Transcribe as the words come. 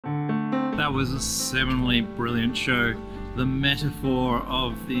That was a seminally brilliant show. The metaphor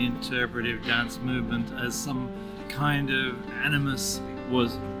of the interpretive dance movement as some kind of animus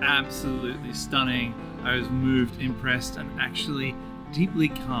was absolutely stunning. I was moved, impressed, and actually deeply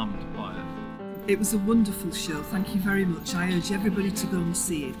calmed by it. It was a wonderful show, thank you very much. I urge everybody to go and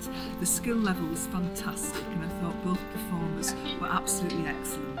see it. The skill level was fantastic and I thought both performers were absolutely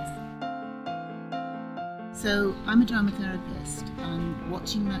excellent. So I'm a drama therapist and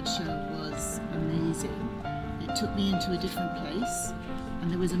watching that show was amazing. It took me into a different place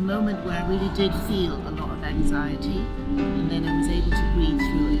and there was a moment where I really did feel a lot of anxiety and then I was able to breathe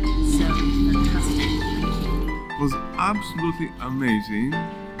through it. So fantastic, thank you. It was absolutely amazing.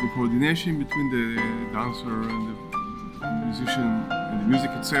 The coordination between the dancer and the musician and the music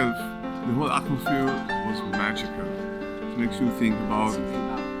itself, the whole atmosphere was magical. It makes you think about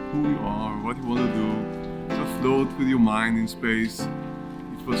who you are, what you want to do. Just float with your mind in space.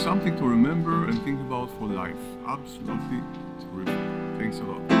 It was something to remember and think about for life. Absolutely terrific. Thanks a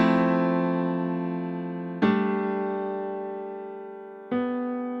lot.